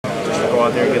go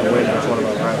out there and get a win against one of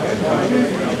our rivals.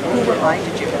 Who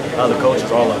reminded you? The coaches,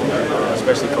 all of them,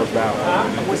 especially Coach Bow.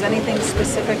 Was anything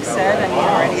specific said? I mean,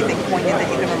 or anything poignant that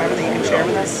you can remember that you can share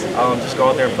with us? Just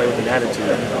go out there and play with an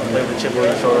attitude. Play with a chip on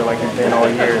your shoulder like you've been all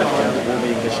year. We'll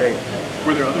be in good shape.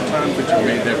 Were there other times that you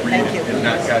made that read and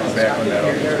not gotten back on that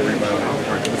offensive rebound?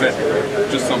 Or was that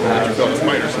just something that you felt was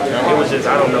minor? It was just,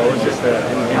 I don't know, it was just an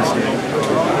instinct.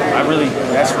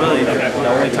 That's really the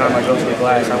only time I go to the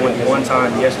glass. I went one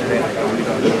time yesterday.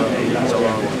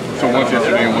 So once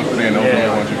yesterday and once today, and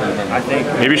once you remember. I think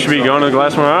maybe you should be going to the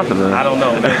glass more often then. I don't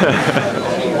know.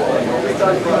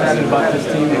 About this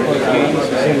team before the games, it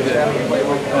seems that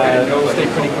stay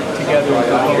pretty together.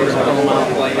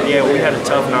 Yeah, we had a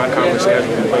tough non-conference schedule.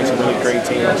 We played some really great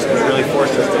teams. It really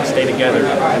forced us to stay together.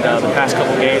 And the past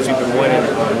couple games, we've been winning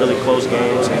really close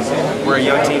games. And we're a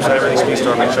young team, so that really speaks to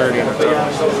our maturity and our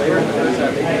toughness.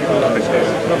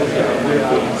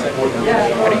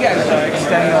 How do you guys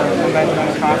extend the momentum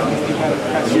and confidence you have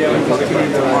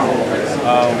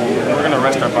we're going to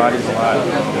rest our bodies a lot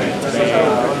today,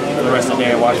 for the rest of the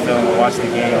day, watch film, watch the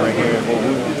game right here. We'll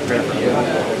prepare for the game.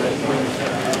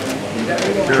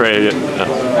 Trey,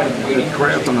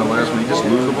 Craft on the last one, he just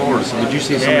lose the ball, or did you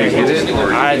see somebody hit it?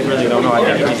 Or? I really don't know. I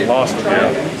think he just lost it.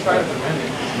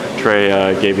 Trey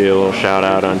gave you a little shout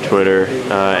out on Twitter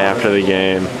after the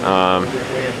game.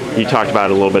 You talked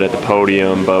about it a little bit at the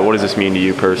podium, but what does this mean to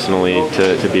you personally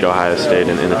to beat Ohio State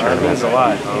in the tournament? It means a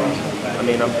lot. I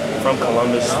mean, I'm from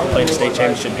Columbus, played the state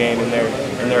championship game in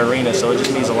their arena, so it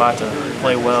just means a lot to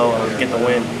play well, get the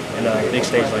win in a big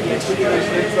stage like this.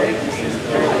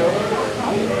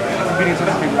 Beating such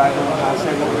a big rival, Ohio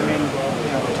State, what would it mean,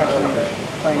 potentially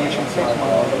playing Michigan State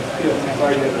tomorrow?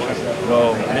 Well,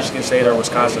 Michigan State or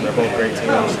Wisconsin, they're both great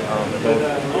teams. They're both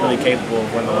really capable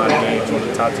of winning a lot of games, one of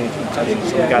the top teams in the country,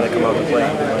 so we got to come out and play.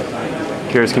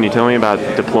 Caris, can you tell me about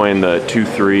deploying the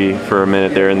 2-3 for a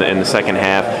minute there in the second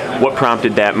half? What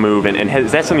prompted that move, and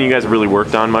is that something you guys really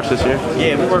worked on much this year?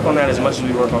 Yeah, we work on that as much as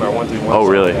we work on our 1-3-1. Oh,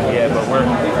 really? Yeah, but we're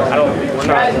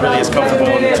not really as comfortable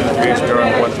on the 2-3 as we are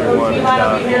on the 1-3-1.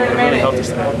 It really helped us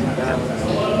today.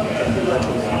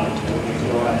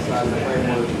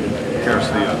 Caris,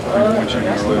 the point shooting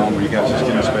early on, were you guys just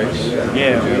getting space?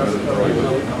 Yeah,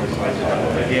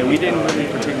 we didn't really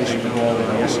particularly shoot the ball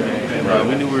yesterday.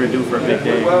 We knew we were due for a big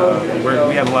day.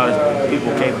 We have a lot of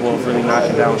people capable of really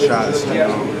knocking down shots. We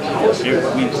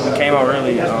came out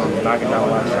early knocking down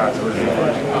a lot of shots.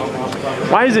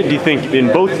 Why is it, do you think, in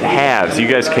both halves, you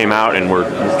guys came out and were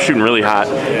shooting really hot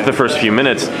the first few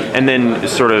minutes, and then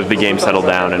sort of the game settled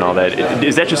down and all that?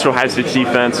 Is that just Ohio State's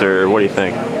defense, or what do you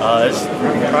think? It's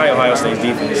probably Ohio State's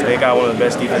defense. They got one of the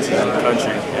best defenses in the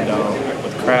country. And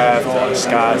with Kraft,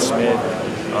 Scott, Smith,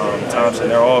 Thompson,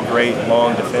 they're all great,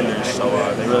 long defenders, so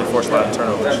they really force a lot of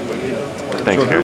turnovers. Thanks, Caris.